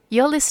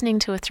You're listening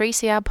to a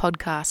 3CR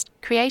podcast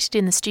created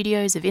in the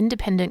studios of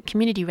independent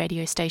community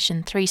radio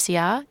station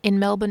 3CR in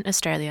Melbourne,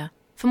 Australia.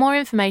 For more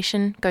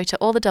information, go to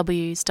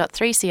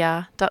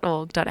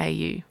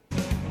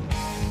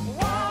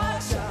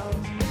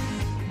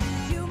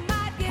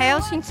allthews.3cr.org.au.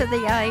 Housing for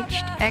the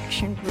Aged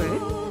Action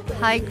Group,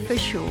 HAAG for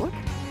short,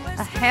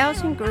 a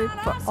housing group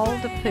for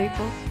older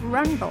people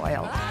run by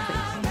older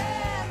people.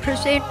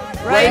 Present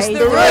Raise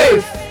the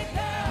Roof!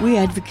 We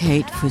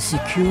advocate for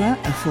secure,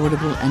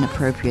 affordable and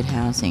appropriate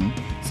housing.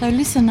 So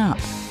listen up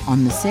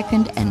on the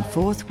second and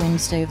fourth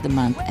Wednesday of the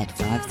month at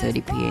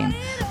 5:30pm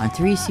on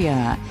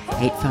 3CR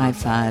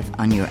 855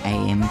 on your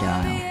AM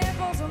dial.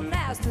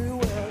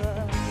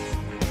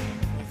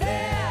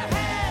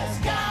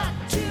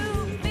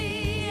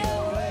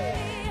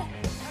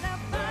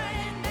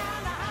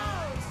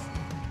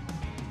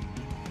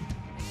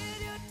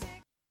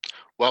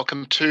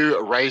 Welcome to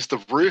Raise the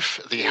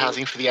Roof, the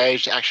Housing for the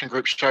Aged Action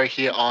Group show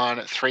here on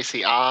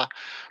 3CR.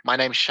 My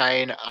name's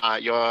Shane.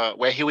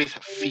 We're here with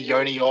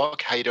Fiona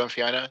York. How you doing,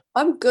 Fiona?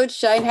 I'm good,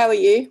 Shane. How are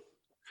you?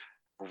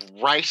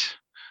 Great.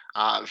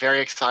 Very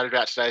excited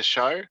about today's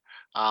show.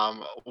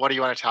 What do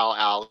you want to tell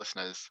our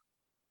listeners?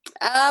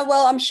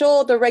 Well, I'm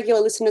sure the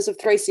regular listeners of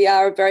 3CR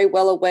are very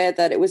well aware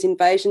that it was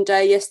Invasion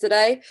Day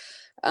yesterday,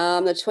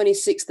 the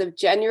 26th of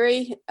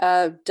January,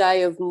 a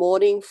day of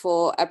mourning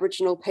for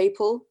Aboriginal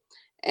people.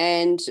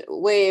 And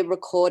we're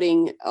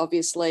recording,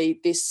 obviously,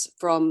 this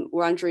from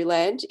Wurundjeri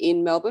land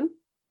in Melbourne.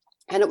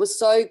 And it was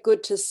so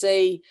good to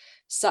see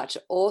such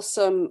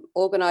awesome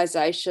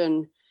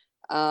organisation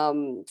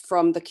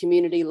from the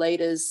community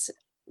leaders.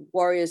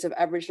 Warriors of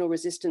Aboriginal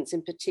resistance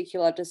in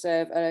particular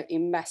deserve a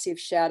massive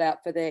shout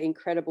out for their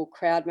incredible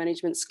crowd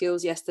management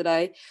skills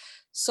yesterday.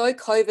 So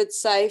COVID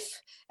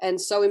safe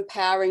and so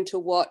empowering to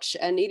watch.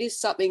 And it is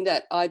something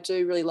that I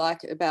do really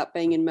like about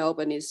being in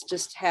Melbourne, is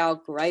just how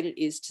great it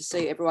is to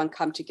see everyone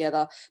come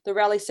together. The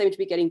rallies seem to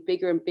be getting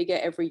bigger and bigger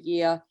every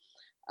year.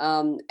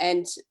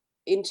 And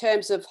in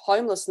terms of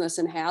homelessness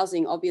and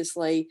housing,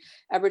 obviously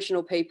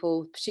Aboriginal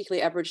people,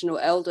 particularly Aboriginal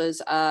elders,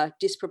 are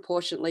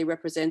disproportionately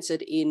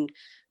represented in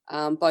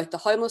both the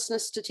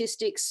homelessness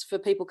statistics for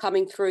people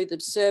coming through the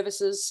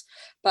services,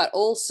 but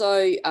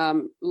also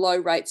low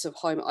rates of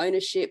home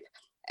ownership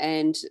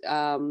and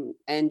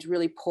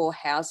really poor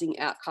housing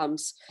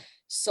outcomes.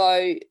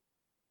 So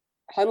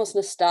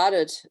homelessness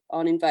started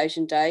on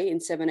Invasion Day in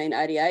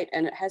 1788,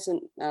 and it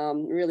hasn't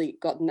really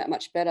gotten that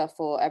much better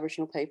for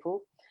Aboriginal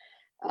people.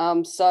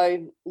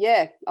 So,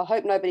 yeah, I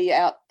hope nobody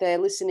out there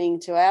listening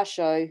to our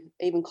show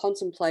even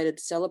contemplated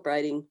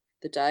celebrating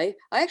the day.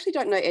 I actually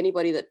don't know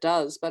anybody that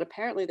does, but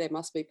apparently there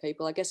must be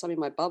people. I guess I'm in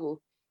my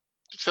bubble.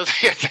 So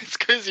it's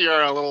because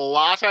you're a little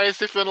latte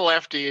sipping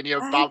lefty in your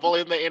bubble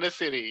in the inner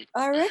city.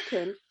 I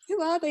reckon.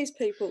 Who are these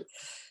people? Do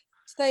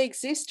they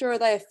exist, or are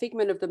they a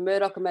figment of the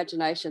Murdoch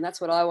imagination?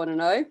 That's what I want to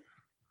know.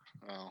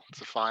 Well,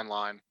 it's a fine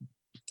line.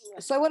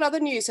 So what other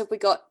news have we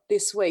got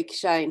this week,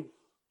 Shane?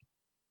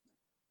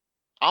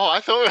 Oh,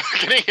 I thought we were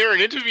going to hear an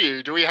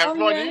interview. Do we have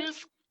more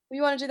news?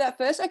 You want to do that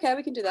first? Okay,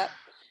 we can do that.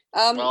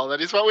 Well,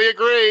 that is what we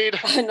agreed.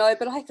 I know,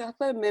 but I've got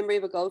a memory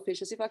of a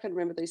goldfish. Let's see if I can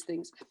remember these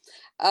things.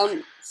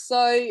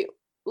 So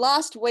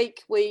last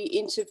week we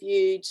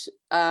interviewed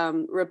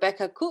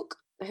Rebecca Cook,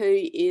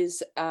 who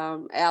is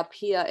our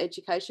peer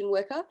education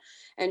worker,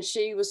 and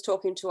she was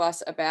talking to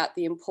us about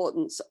the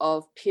importance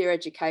of peer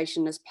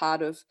education as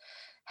part of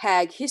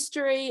HAAG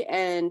history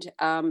and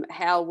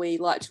how we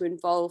like to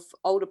involve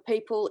older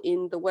people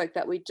in the work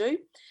that we do.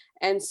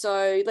 And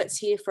so let's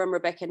hear from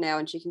Rebecca now,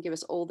 and she can give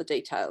us all the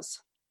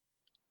details.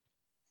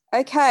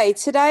 Okay,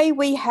 today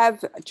we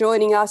have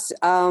joining us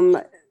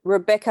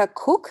Rebecca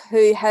Cook,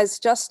 who has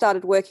just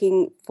started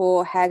working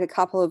for HAAG a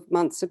couple of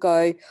months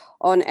ago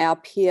on our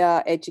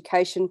peer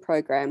education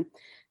program.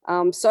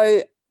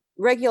 So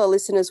regular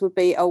listeners would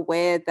be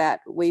aware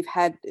that we've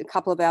had a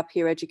couple of our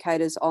peer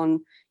educators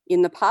on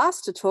in the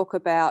past to talk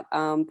about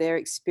their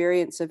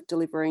experience of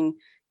delivering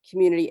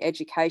community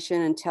education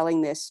and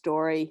telling their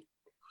story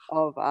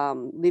of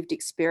lived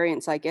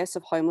experience, I guess,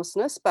 of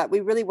homelessness. But we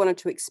really wanted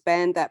to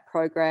expand that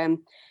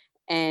program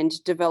and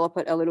develop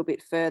it a little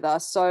bit further.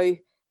 So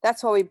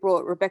that's why we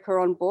brought Rebecca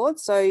on board.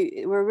 So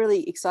we're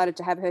really excited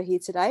to have her here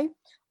today.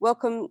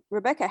 Welcome,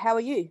 Rebecca. How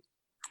are you?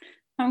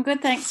 I'm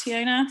good, thanks,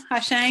 Fiona. Hi,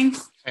 Shane.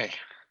 Hey.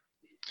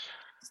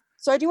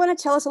 So do you want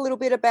to tell us a little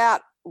bit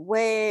about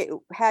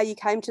how you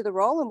came to the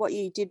role and what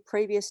you did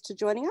previous to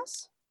joining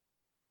us?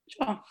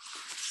 Sure.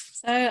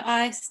 So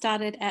I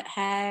started at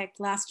HAAG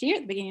last year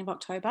at the beginning of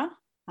October,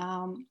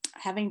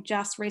 having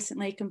just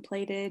recently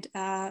completed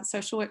a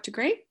social work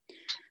degree.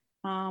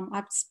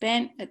 I've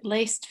spent at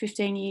least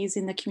 15 years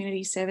in the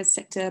community service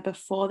sector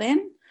before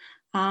then,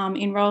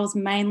 in roles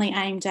mainly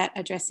aimed at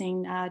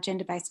addressing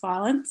gender-based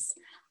violence.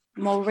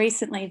 More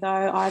recently,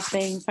 though, I've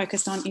been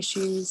focused on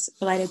issues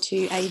related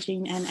to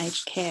ageing and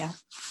aged care.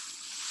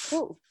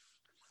 Cool.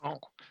 Oh,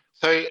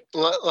 So,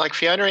 like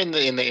Fiona in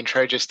the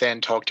intro just then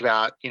talked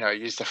about,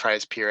 use the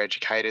phrase peer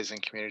educators and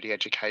community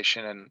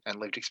education and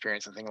lived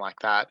experience and things like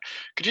that.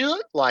 Could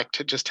you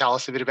to just tell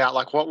us a bit about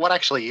what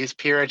actually is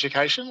peer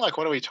education? Like,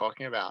 what are we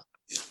talking about?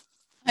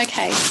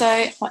 Okay,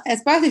 so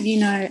as both of you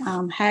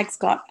know, HAG's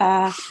got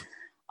a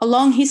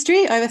long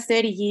history, over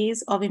 30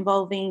 years of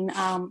involving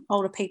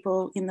older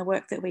people in the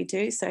work that we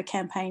do, so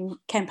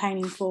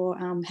campaigning for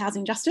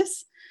housing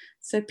justice.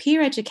 So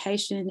peer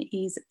education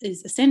is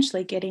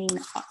essentially getting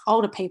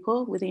older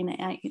people within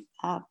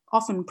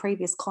often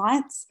previous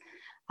clients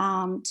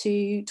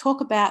to talk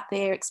about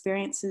their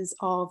experiences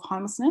of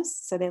homelessness,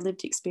 so their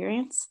lived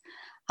experience,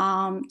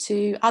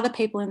 to other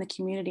people in the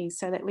community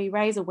so that we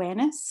raise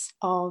awareness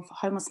of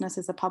homelessness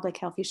as a public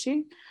health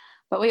issue.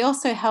 But we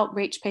also help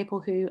reach people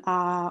who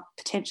are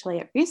potentially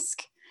at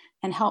risk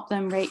and help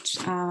them reach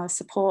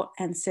support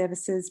and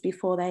services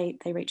before they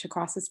reach a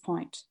crisis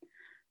point.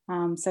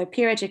 So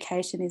peer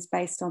education is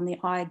based on the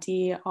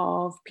idea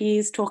of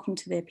peers talking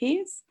to their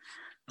peers.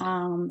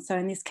 So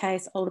in this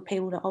case, older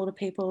people to older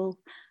people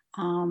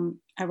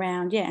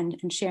around,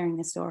 and sharing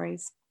their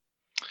stories.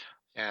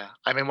 Yeah,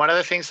 I mean, one of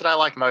the things that I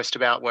like most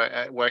about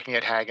working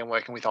at HAG and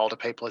working with older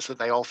people is that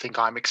they all think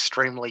I'm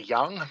extremely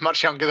young,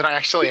 much younger than I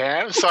actually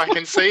am. So I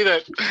can see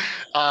that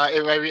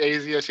it may be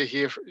easier to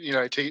hear,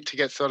 to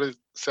get sort of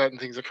certain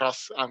things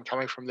across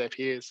coming from their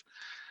peers.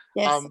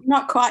 Yes,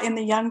 not quite in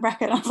the young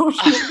bracket,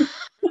 unfortunately.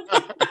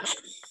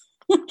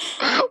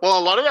 Well,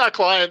 a lot of our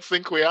clients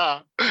think we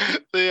are.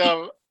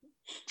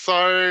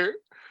 So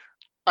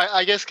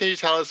I guess, can you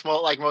tell us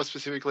more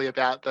specifically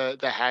about the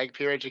HAG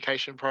peer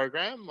education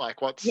program?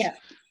 Yeah.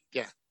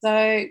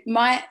 So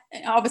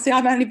obviously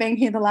I've only been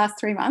here the last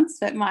 3 months,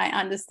 but my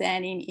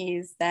understanding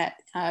is that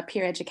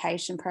peer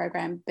education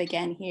program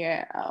began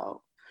here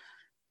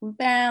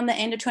around the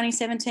end of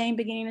 2017,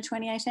 beginning of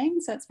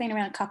 2018. So it's been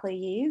around a couple of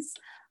years.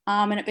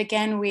 And it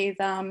began with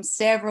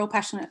several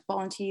passionate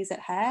volunteers at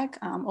HAG,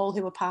 all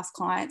who were past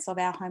clients of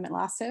our Home at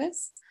Last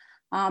service.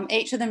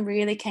 Each of them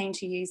really keen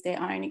to use their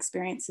own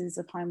experiences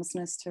of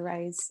homelessness to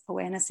raise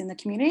awareness in the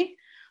community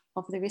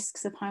of the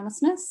risks of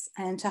homelessness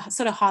and to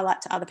sort of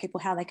highlight to other people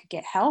how they could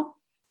get help.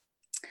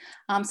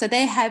 So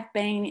there have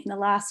been in the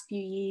last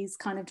few years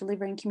kind of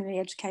delivering community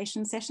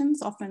education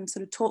sessions, often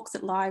sort of talks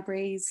at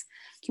libraries,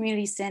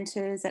 community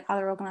centres, at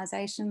other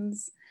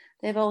organisations.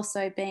 They've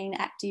also been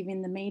active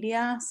in the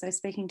media, so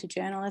speaking to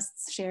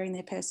journalists, sharing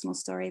their personal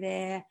story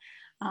there.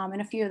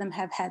 And a few of them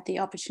have had the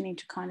opportunity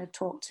to kind of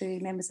talk to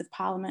members of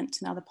parliament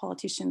and other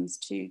politicians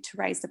to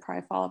raise the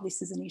profile of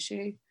this as an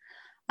issue.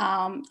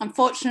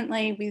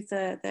 Unfortunately, with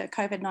the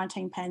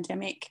COVID-19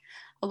 pandemic,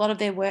 a lot of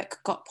their work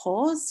got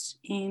paused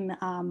in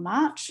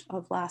March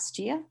of last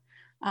year.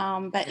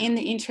 But in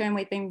the interim,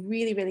 we've been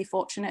really, really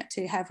fortunate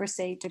to have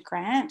received a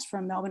grant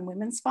from Melbourne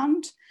Women's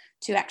Fund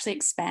to actually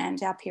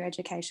expand our peer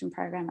education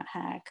program at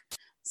HAG.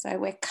 So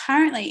we're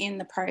currently in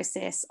the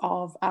process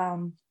of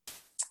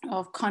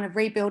kind of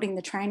rebuilding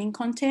the training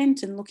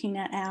content and looking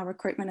at our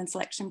recruitment and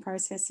selection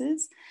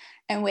processes.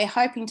 And we're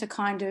hoping to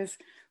kind of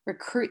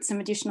recruit some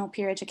additional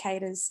peer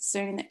educators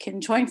soon that can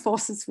join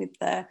forces with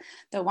the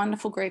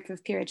wonderful group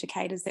of peer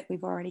educators that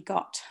we've already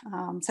got.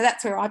 So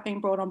that's where I've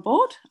been brought on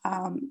board,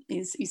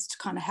 is to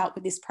kind of help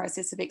with this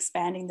process of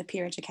expanding the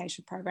peer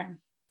education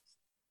program.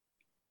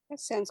 That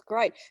sounds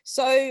great.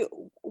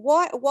 So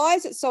why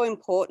is it so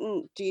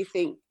important, do you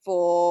think,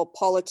 for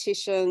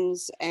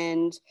politicians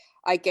and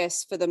I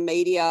guess for the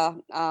media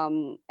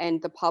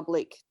and the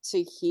public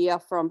to hear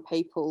from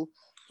people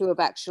who have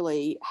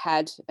actually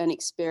had an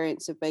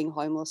experience of being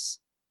homeless?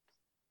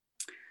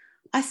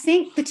 I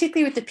think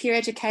particularly with the peer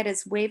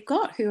educators we've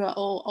got, who are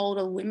all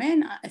older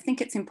women, I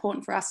think it's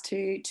important for us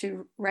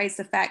to raise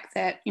the fact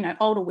that,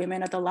 older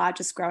women are the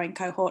largest growing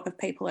cohort of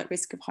people at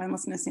risk of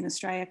homelessness in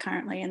Australia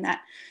currently, and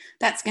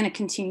that's going to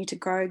continue to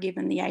grow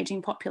given the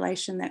ageing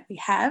population that we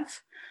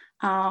have.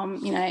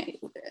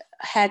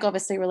 HAG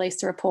obviously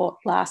released a report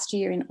last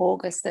year in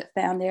August that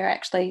found there are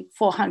actually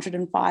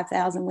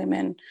 405,000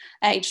 women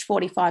aged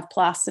 45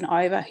 plus and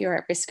over who are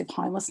at risk of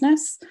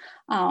homelessness.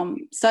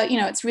 So,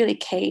 it's really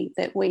key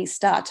that we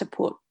start to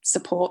put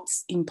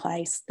supports in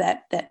place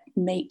that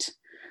meet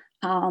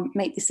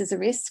this as a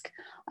risk.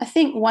 I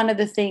think one of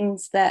the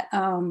things that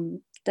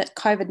that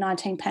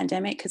COVID-19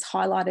 pandemic has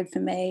highlighted for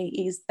me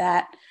is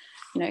that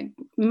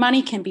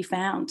money can be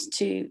found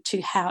to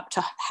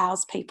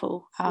house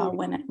people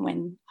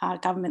when our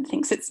government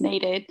thinks it's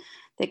needed.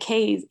 The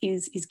key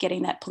is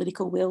getting that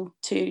political will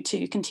to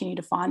continue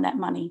to find that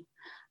money.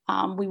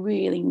 We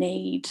really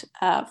need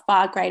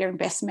far greater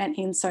investment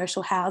in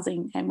social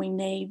housing, and we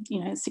need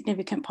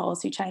significant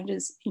policy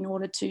changes in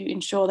order to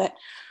ensure that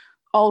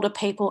older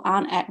people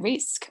aren't at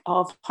risk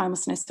of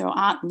homelessness or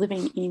aren't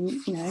living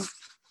in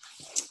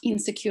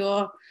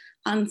insecure,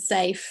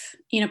 unsafe,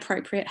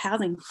 inappropriate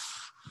housing.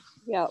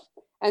 Yeah.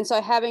 And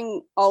so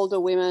having older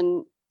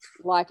women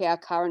like our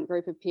current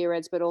group of peer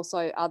eds, but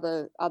also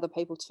other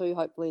people too,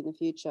 hopefully in the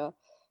future,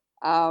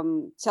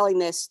 telling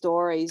their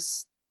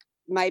stories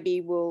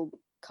maybe will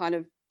kind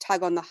of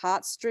tug on the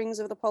heartstrings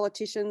of the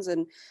politicians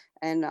and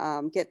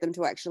get them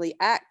to actually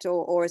act,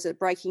 or is it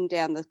breaking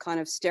down the kind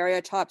of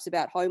stereotypes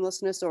about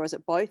homelessness, or is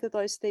it both of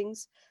those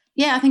things?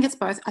 Yeah, I think it's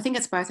both. I think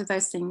it's both of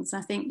those things.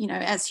 I think,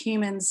 as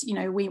humans,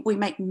 we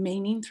make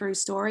meaning through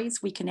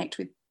stories. We connect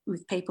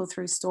with people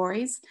through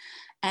stories.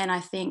 And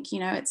I think,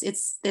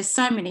 there's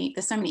so many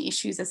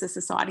issues as a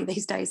society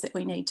these days that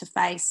we need to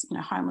face.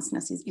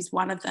 Homelessness is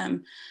one of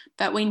them,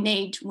 but we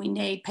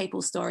need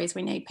people's stories.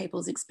 We need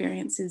people's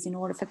experiences in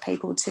order for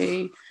people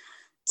to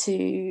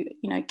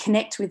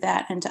connect with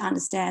that and to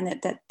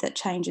understand that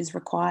change is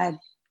required.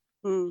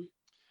 Mm.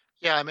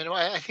 Yeah, I mean,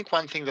 I think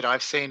one thing that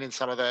I've seen in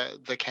some of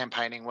the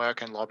campaigning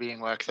work and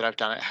lobbying work that I've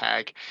done at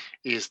HAG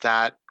is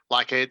that,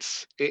 like,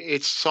 it's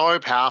so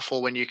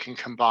powerful when you can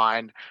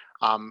combine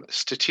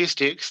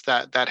statistics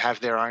that have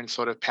their own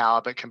sort of power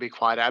but can be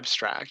quite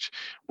abstract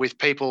with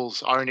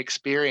people's own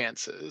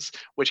experiences,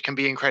 which can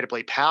be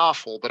incredibly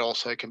powerful but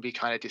also can be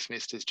kind of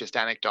dismissed as just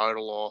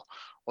anecdotal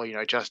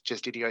or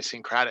just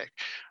idiosyncratic.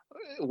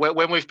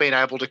 When we've been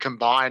able to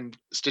combine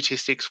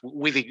statistics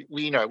with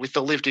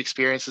the lived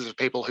experiences of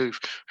people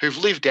who've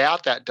lived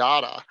out that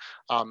data,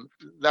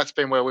 that's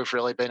been where we've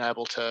really been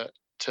able to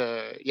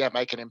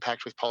make an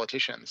impact with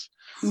politicians.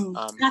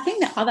 I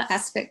think the other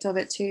aspect of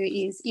it too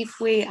is if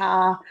we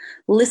are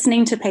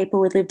listening to people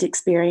with lived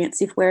experience,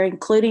 if we're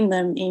including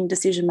them in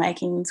decision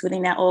makings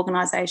within our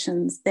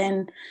organisations,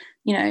 then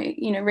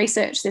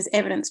research, there's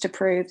evidence to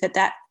prove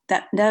that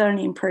not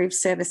only improves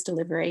service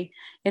delivery,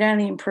 it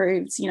only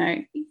improves,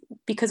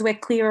 because we're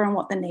clearer on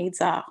what the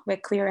needs are, we're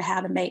clearer how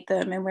to meet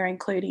them, and we're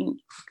including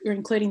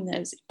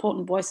those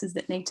important voices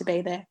that need to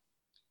be there.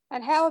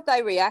 And how have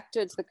they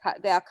reacted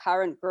to our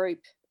current group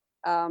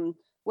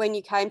when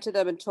you came to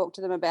them and talked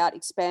to them about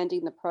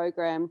expanding the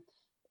program?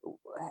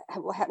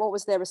 What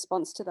was their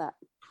response to that?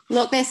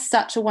 Look, they're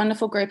such a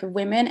wonderful group of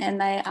women, and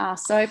they are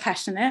so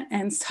passionate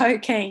and so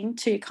keen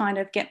to kind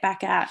of get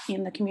back out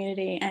in the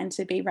community and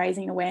to be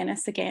raising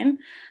awareness again.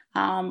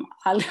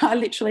 I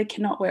literally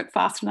cannot work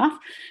fast enough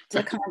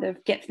to kind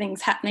of get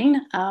things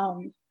happening.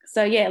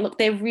 So yeah, look,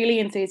 they're really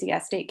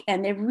enthusiastic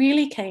and they're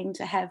really keen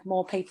to have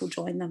more people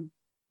join them.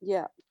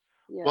 Yeah.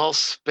 Yeah. Well,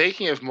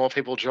 speaking of more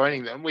people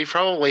joining them, we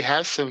probably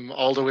have some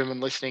older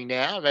women listening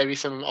now, maybe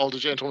some older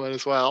gentlemen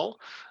as well.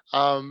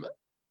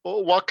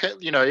 What can,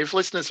 if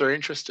listeners are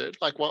interested,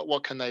 like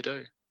what can they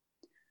do?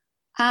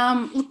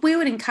 Look, we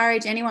would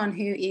encourage anyone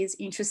who is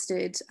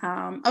interested,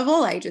 of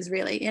all ages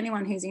really,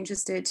 anyone who's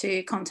interested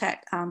to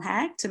contact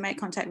HAG, to make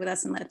contact with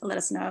us and let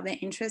us know of their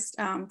interest.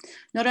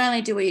 Not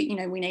only do we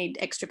need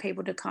extra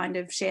people to kind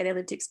of share their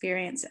lived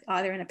experience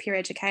either in a peer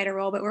educator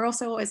role, but we're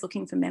also always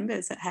looking for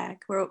members at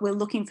HAG. We're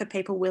looking for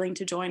people willing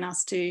to join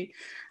us to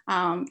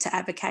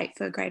advocate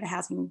for greater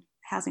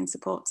housing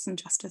supports and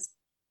justice.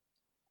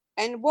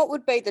 And what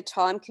would be the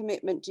time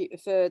commitment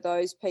for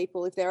those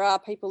people, if there are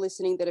people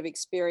listening that have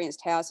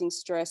experienced housing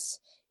stress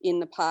in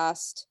the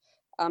past,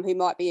 who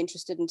might be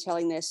interested in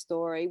telling their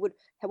story?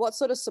 What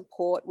sort of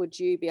support would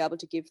you be able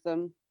to give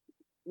them,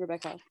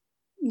 Rebecca?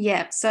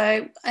 Yeah,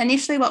 so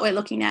initially what we're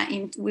looking at,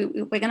 we're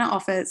going to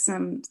offer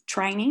some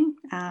training.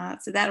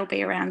 So that'll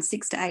be around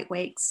 6 to 8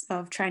 weeks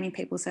of training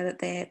people so that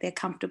they're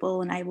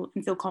comfortable and able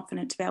and feel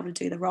confident to be able to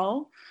do the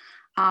role.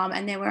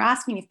 And then we're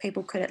asking if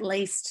people could at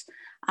least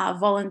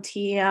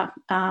volunteer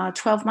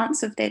 12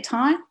 months of their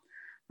time.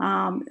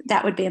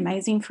 That would be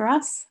amazing for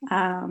us.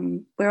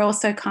 We're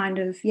also kind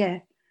of,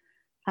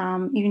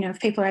 if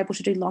people are able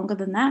to do longer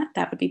than that,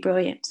 that would be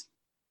brilliant.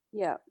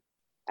 Yeah.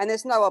 And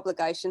there's no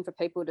obligation for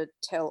people to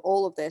tell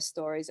all of their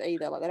stories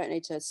either. Like, they don't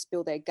need to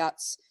spill their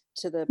guts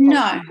to the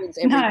politicians.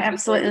 No,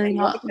 absolutely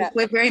not. Like,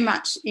 we're very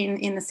much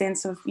in the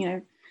sense of,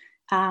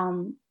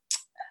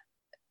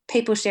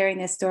 people sharing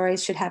their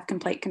stories should have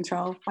complete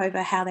control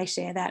over how they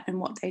share that and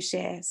what they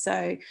share.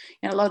 So,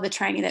 a lot of the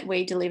training that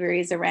we deliver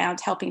is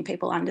around helping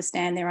people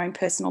understand their own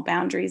personal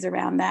boundaries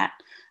around that,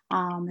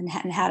 and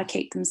how to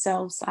keep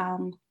themselves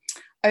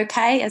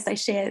okay as they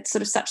share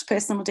sort of such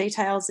personal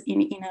details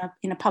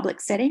in a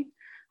public setting.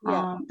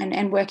 Yeah.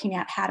 And working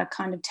out how to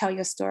kind of tell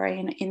your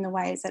story in the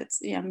ways that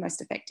it's most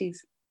effective.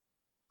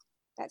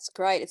 That's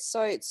great. It's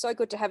so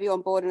good to have you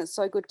on board, and it's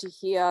so good to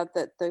hear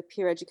that the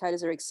peer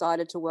educators are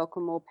excited to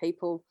welcome more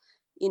people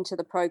into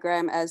the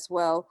program as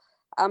well.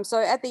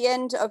 So at the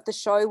end of the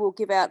show, we'll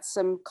give out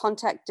some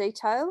contact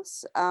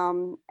details,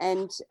 and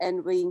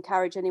we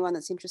encourage anyone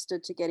that's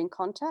interested to get in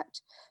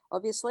contact,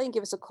 obviously, and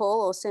give us a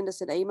call or send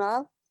us an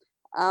email.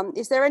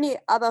 Is there any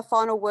other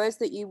final words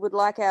that you would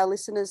like our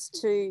listeners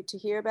to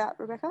hear about,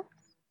 Rebecca?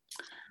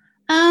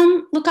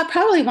 Look, I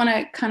probably want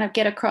to kind of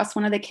get across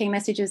one of the key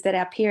messages that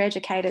our peer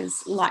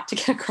educators like to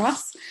get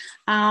across,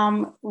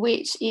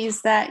 which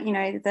is that,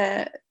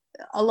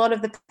 a lot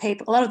of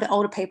the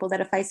older people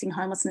that are facing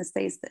homelessness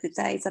these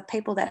days are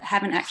people that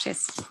haven't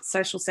accessed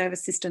social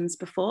service systems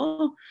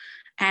before.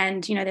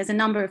 And, there's a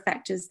number of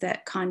factors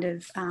that kind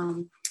of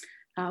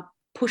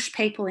push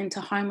people into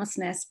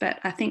homelessness. But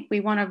I think we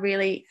want to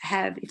really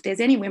have, if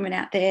there's any women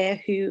out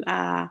there who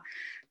are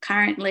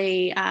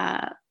currently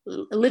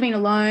living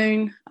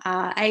alone,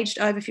 aged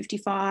over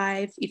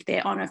 55, if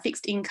they're on a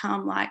fixed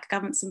income like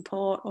government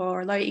support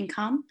or a low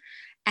income,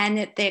 and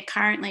that they're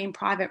currently in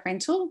private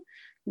rental.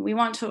 We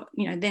want to,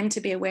 them to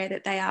be aware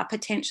that they are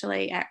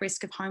potentially at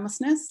risk of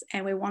homelessness,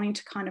 and we're wanting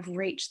to kind of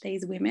reach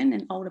these women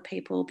and older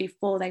people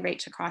before they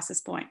reach a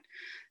crisis point.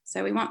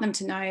 So we want them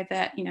to know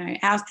that,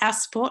 our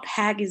support,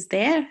 HAG, is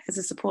there as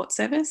a support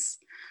service,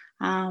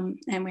 and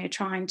we're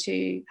trying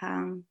to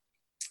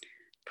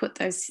put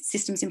those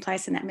systems in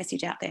place and that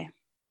message out there.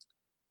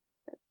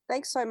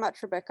 Thanks so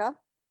much, Rebecca.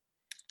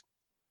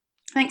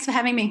 Thanks for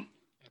having me.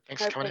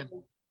 Thanks for coming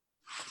in.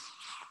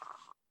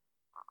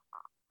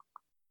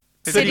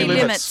 City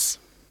Limits,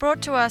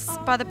 brought to us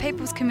by the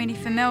People's Committee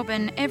for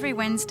Melbourne every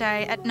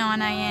Wednesday at 9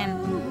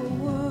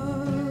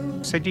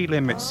 a.m. City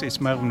Limits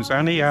is Melbourne's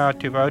only hour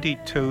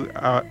devoted to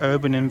our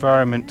urban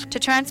environment, to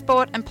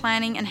transport and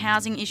planning and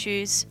housing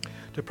issues,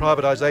 to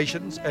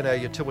privatisations and our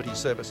utility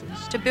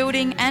services, to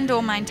building and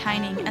or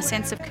maintaining a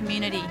sense of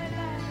community.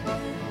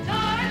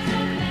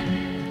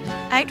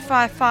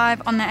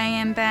 855 on the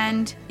AM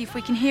band, if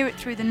we can hear it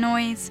through the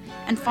noise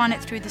and find it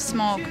through the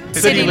smog.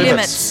 City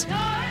Limits.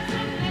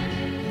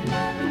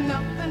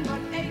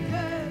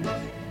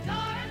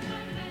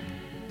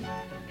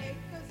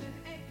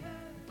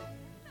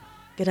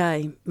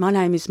 G'day, my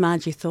name is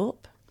Margie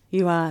Thorpe.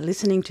 You are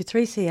listening to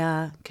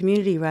 3CR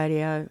Community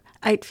Radio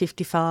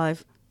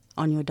 855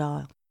 on your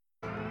dial.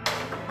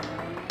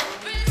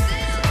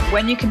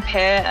 When you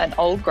compare an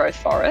old growth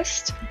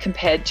forest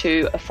compared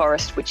to a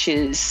forest which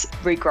is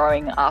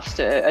regrowing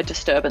after a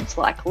disturbance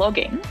like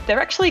logging,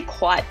 they're actually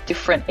quite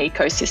different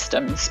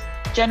ecosystems.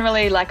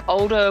 Generally, like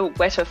older,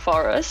 wetter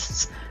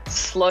forests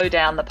slow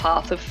down the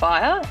path of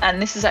fire,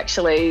 and this is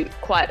actually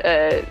quite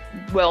a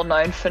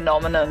well-known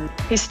phenomenon.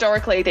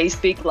 Historically, these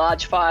big,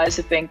 large fires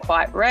have been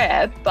quite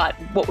rare, but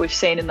what we've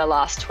seen in the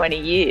last 20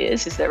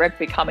 years is they're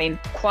becoming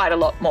quite a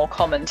lot more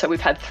common. So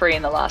we've had 3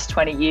 in the last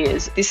 20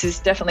 years. This is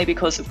definitely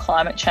because of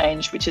climate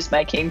change, which is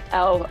making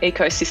our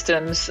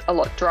ecosystems a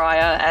lot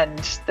drier and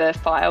the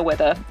fire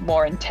weather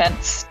more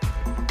intense.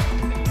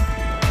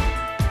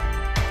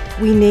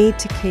 We need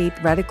to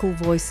keep Radical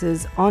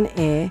Voices on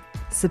air.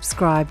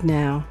 Subscribe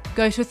now.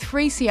 Go to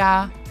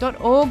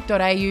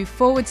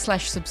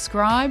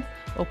 3cr.org.au/subscribe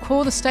or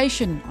call the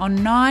station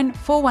on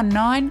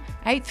 9419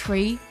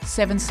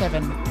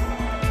 8377.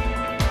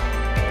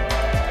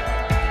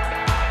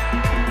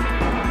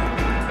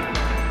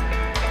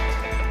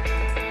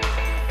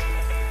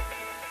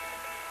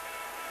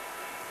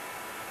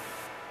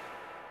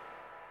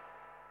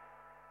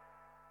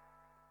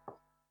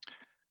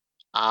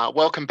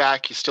 Welcome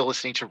back. You're still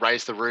listening to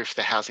Raise the Roof,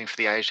 the Housing for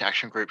the Aged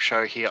Action Group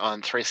show here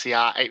on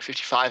 3CR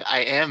 8:55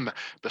 a.m.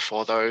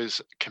 Before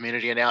those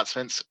community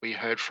announcements, we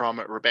heard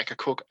from Rebecca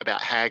Cook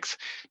about HAG's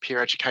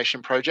Peer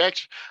Education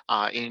Project.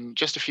 In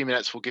just a few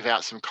minutes, we'll give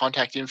out some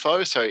contact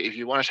info. So if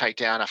you want to take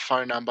down a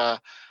phone number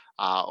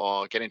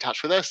or get in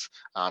touch with us,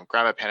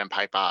 grab a pen and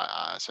paper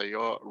so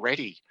you're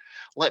ready.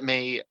 Let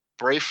me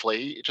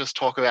briefly just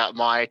talk about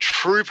my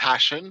true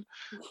passion,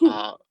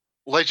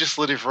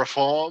 legislative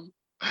reform.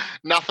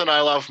 Nothing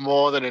I love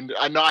more than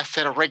a nice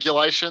set of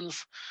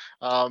regulations.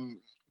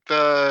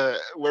 We're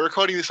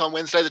recording this on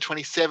Wednesday the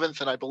 27th,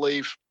 and I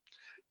believe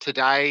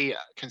today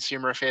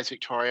Consumer Affairs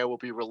Victoria will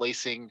be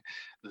releasing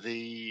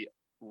the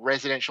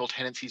residential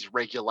tenancies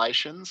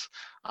regulations,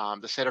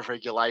 the set of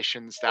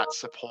regulations that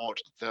support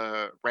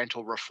the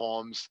rental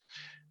reforms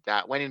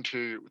that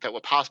were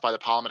passed by the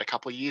Parliament a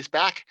couple of years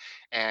back,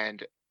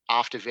 and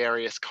after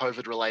various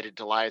COVID-related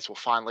delays, will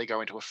finally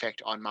go into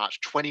effect on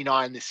March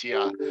 29 this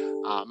year.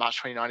 March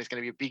 29 is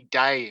going to be a big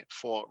day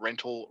for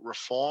rental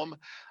reform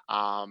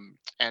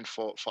and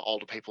for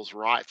older people's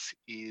rights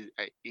in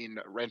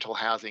rental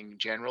housing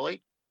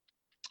generally.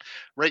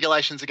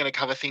 Regulations are going to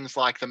cover things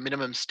like the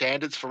minimum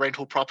standards for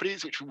rental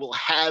properties, which we will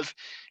have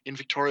in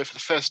Victoria for the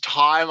first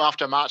time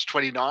after March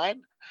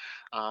 29.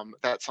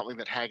 That's something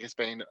that HAG has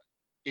been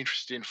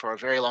interested in for a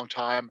very long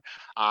time.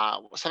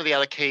 Some of the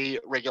other key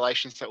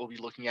regulations that we'll be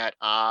looking at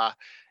are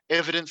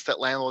evidence that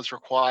landlords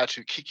require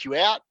to kick you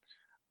out,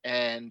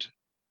 and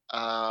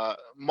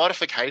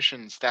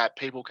modifications that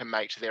people can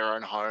make to their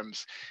own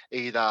homes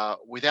either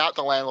without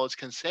the landlord's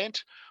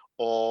consent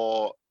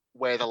or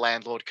where the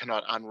landlord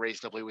cannot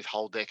unreasonably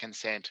withhold their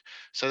consent.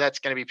 So that's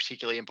going to be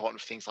particularly important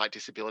for things like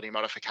disability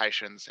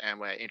modifications, and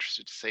we're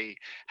interested to see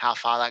how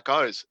far that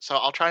goes. So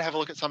I'll try and have a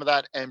look at some of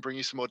that and bring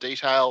you some more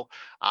detail,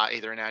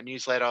 either in our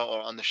newsletter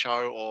or on the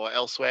show or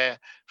elsewhere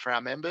for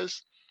our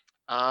members.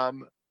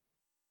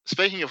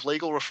 Speaking of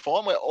legal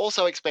reform, we're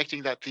also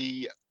expecting that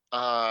the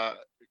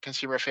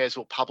Consumer Affairs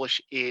will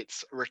publish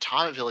its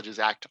Retirement Villages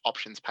Act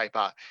options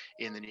paper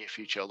in the near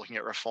future, looking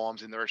at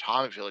reforms in the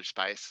retirement village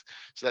space.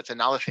 So that's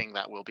another thing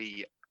that we'll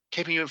be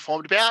keeping you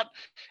informed about,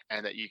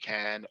 and that you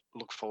can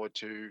look forward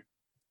to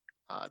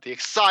the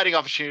exciting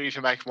opportunity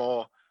to make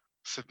more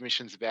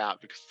submissions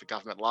about, because the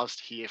government loves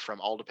to hear from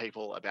older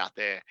people about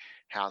their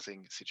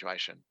housing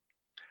situation.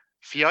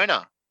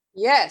 Fiona.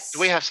 Yes. Do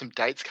we have some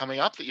dates coming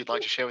up that you'd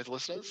like to share with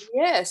listeners?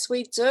 Yes,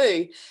 we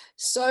do.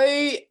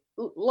 So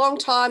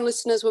long-time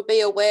listeners will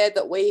be aware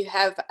that we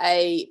have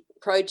a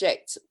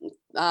project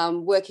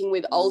working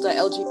with older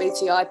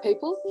LGBTI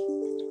people.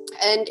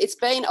 And it's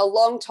been a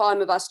long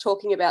time of us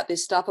talking about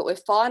this stuff, but we're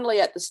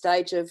finally at the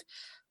stage of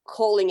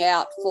calling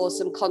out for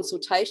some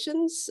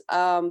consultations.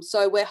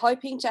 So we're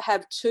hoping to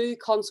have 2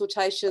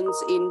 consultations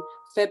in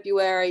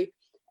February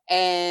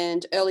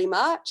and early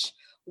March.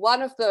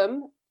 One of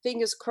them,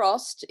 fingers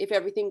crossed, if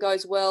everything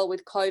goes well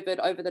with COVID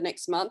over the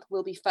next month,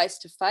 will be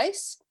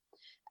face-to-face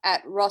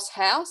at Ross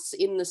House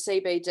in the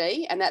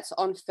CBD, and that's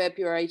on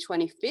February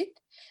 25th.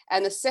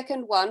 And the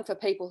second one, for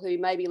people who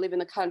maybe live in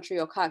the country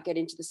or can't get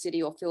into the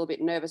city or feel a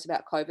bit nervous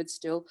about COVID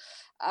still,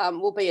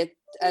 will be a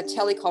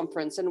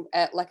teleconference and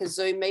like a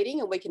Zoom meeting,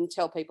 and we can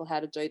tell people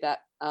how to do that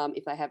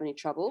if they have any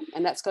trouble.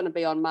 And that's going to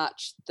be on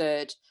March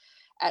 3rd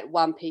at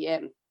 1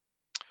 p.m.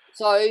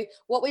 So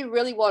what we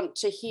really want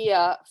to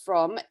hear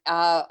from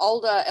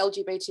older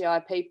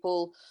LGBTI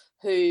people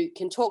who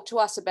can talk to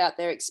us about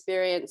their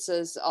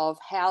experiences of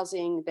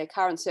housing, their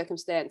current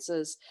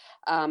circumstances,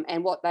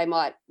 and what they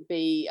might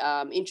be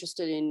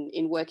interested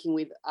in working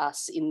with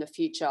us in the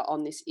future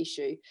on this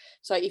issue.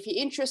 So if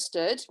you're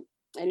interested,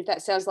 and if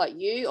that sounds like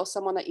you or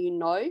someone that you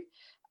know,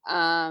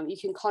 you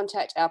can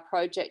contact our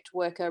project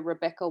worker,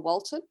 Rebecca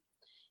Walton,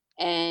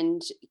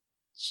 and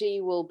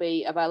she will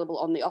be available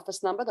on the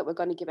office number that we're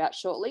going to give out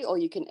shortly, or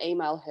you can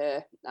email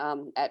her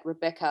at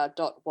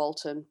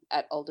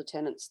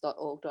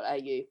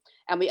rebecca.walton@oldertenants.org.au.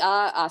 And we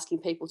are asking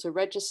people to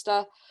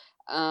register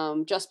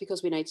just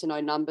because we need to know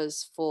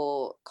numbers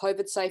for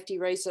COVID safety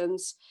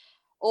reasons.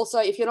 Also,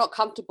 if you're not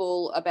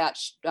comfortable about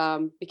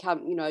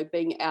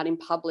being out in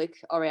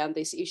public around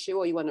this issue,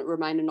 or you want to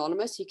remain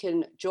anonymous, you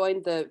can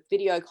join the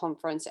video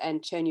conference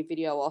and turn your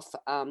video off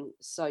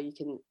so you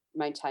can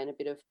maintain a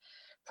bit of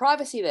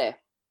privacy there.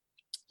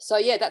 So,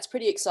 yeah, that's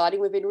pretty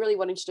exciting. We've been really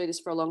wanting to do this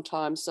for a long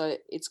time, so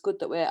it's good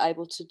that we're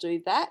able to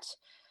do that.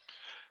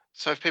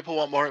 So if people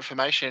want more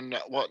information,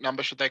 what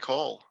number should they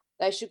call?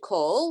 They should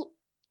call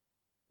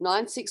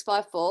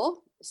 9654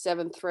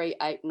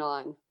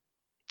 7389.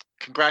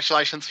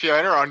 Congratulations,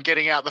 Fiona, on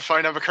getting out the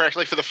phone number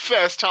correctly for the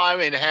first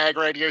time in Hag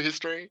radio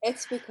history.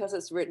 It's because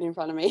it's written in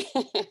front of me.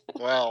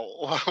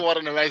 Well, what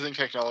an amazing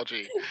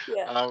technology.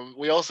 Yeah.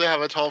 We also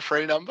have a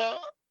toll-free number.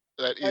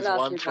 That is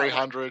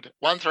 1300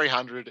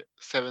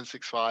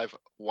 765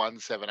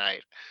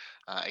 178.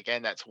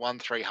 Again, that's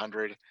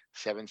 1300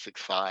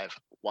 765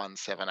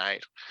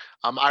 178.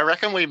 I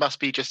reckon we must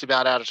be just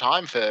about out of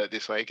time for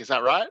this week. Is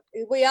that right?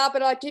 We are,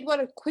 but I did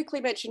want to quickly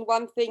mention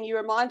one thing. You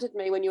reminded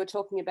me when you were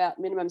talking about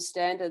minimum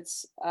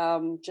standards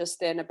just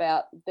then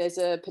about there's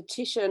a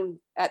petition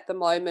at the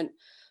moment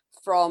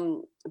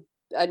from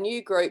a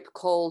new group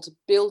called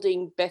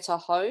Building Better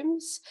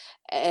Homes,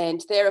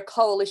 and they're a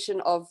coalition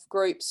of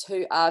groups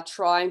who are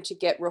trying to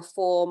get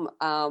reform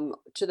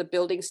to the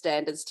building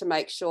standards to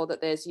make sure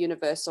that there's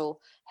universal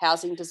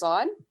housing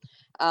design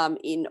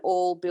in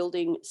all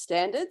building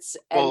standards.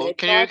 Well,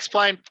 can you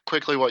explain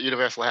quickly what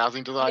universal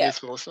housing design is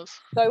for listeners?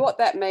 So what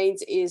that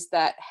means is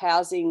that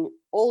housing,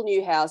 all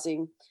new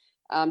housing,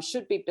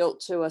 should be built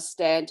to a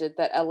standard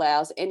that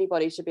allows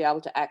anybody to be able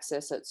to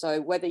access it.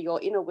 So whether you're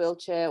in a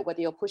wheelchair,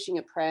 whether you're pushing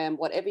a pram,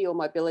 whatever your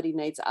mobility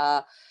needs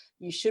are,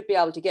 you should be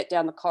able to get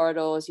down the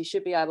corridors, you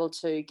should be able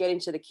to get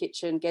into the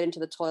kitchen, get into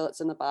the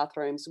toilets and the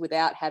bathrooms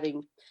without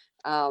having,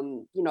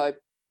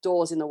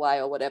 doors in the way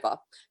or whatever.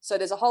 So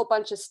there's a whole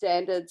bunch of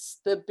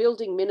standards. The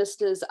building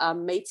ministers are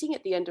meeting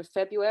at the end of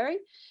February.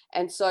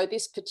 And so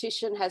this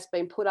petition has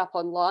been put up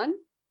online.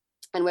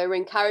 And we're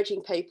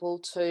encouraging people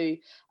to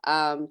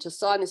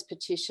sign this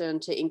petition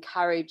to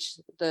encourage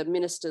the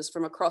ministers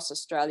from across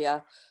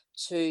Australia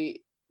to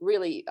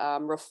really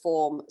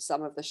reform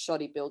some of the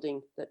shoddy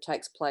building that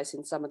takes place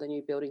in some of the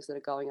new buildings that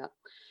are going up.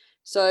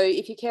 So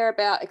if you care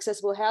about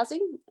accessible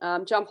housing,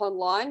 jump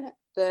online.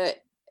 The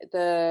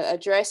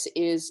address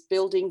is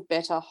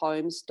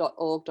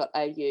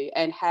buildingbetterhomes.org.au,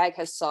 and HAG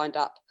has signed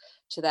up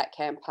to that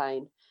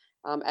campaign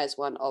as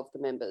one of the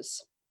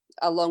members,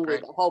 along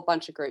with a whole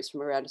bunch of groups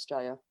from around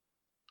Australia.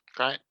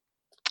 Great.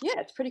 Yeah,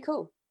 it's pretty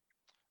cool.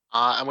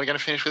 And we're going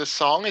to finish with a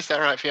song. Is that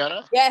right,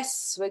 Fiona?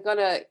 Yes, we're going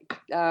to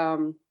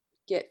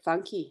get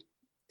funky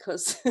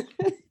because...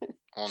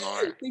 Oh,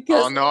 no.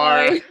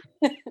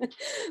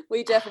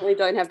 We definitely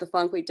don't have the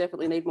funk. We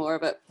definitely need more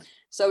of it.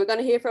 So we're going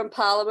to hear from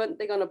Parliament.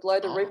 They're going to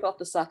blow the roof off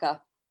the sucker,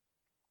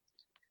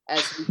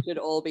 as we should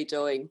all be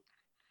doing.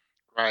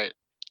 Great.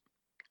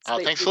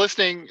 Thanks for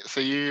listening.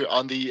 See you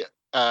on the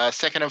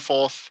second and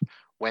fourth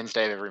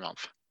Wednesday of every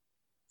month.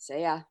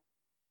 See ya.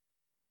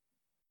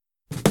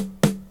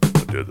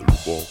 Tether the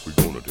roof off, we're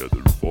gonna tether the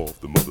roof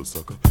off, the mother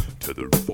sucker. Tether the roof off.